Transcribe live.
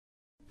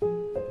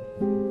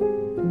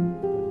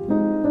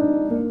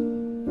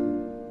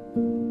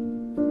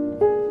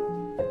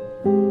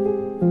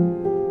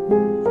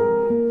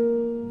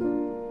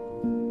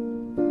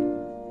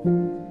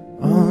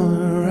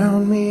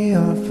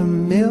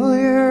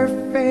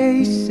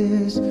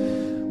faces,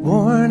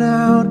 worn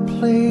out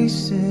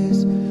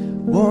places,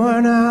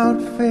 worn out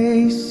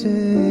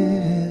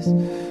faces,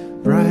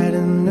 bright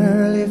and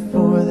early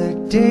for their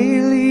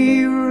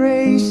daily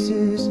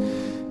races,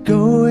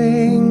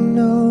 going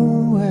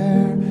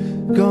nowhere,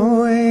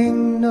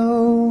 going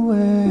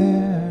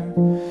nowhere.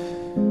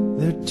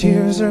 Their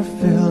tears are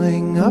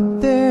filling up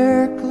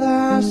their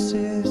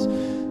glasses,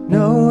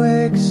 no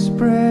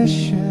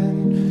expression,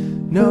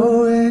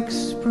 no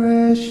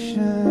expression.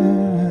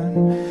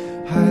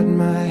 Hide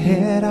my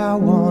head, I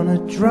wanna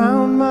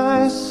drown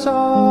my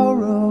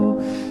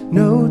sorrow.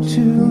 No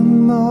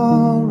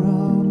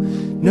tomorrow,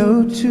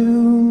 no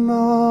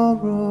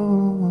tomorrow.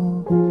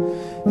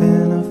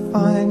 And I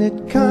find it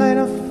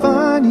kinda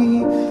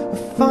funny, I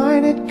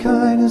find it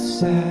kinda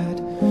sad.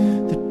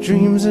 The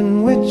dreams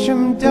in which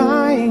I'm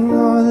dying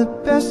are the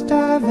best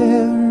I've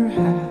ever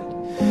had.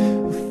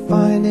 I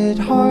find it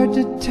hard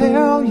to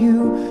tell you,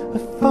 I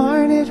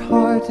find it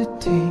hard to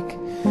take.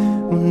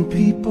 When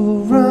people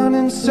run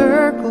in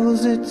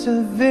circles, it's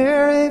a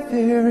very,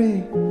 very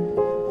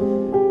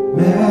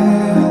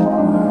mad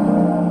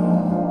world.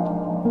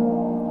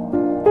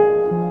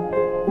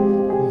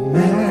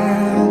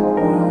 Mad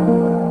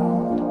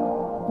world.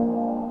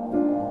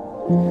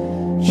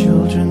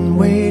 Children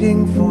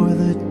waiting for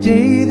the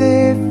day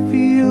they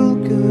feel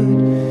good.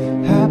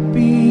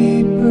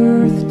 Happy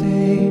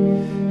birthday,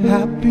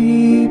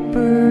 happy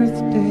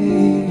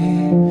birthday.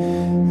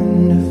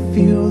 And to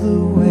feel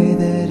the way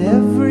that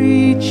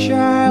every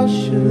child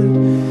should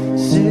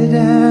sit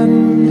and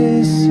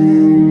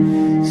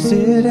listen,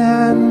 sit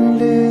and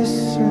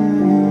listen.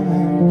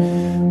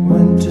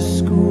 Went to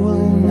school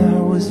and I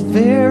was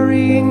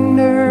very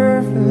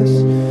nervous.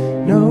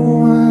 No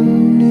one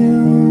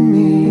knew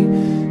me,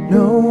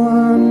 no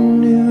one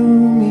knew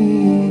me.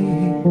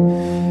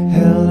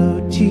 Hello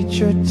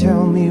teacher,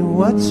 tell me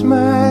what's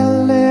my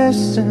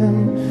lesson.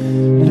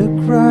 Look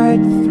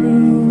right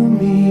through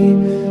me,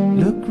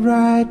 look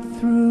right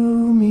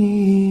through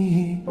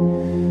me.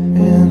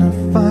 And I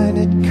find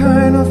it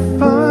kinda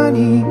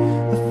funny,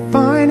 I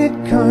find it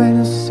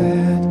kinda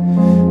sad.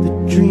 The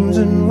dreams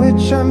in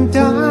which I'm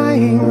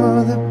dying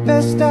are the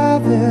best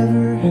I've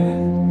ever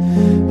had.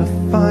 I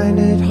find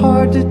it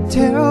hard to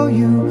tell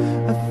you,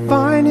 I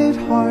find it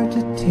hard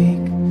to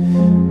take.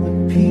 When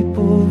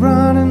people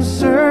run in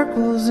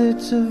circles,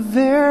 it's a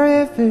very,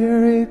 very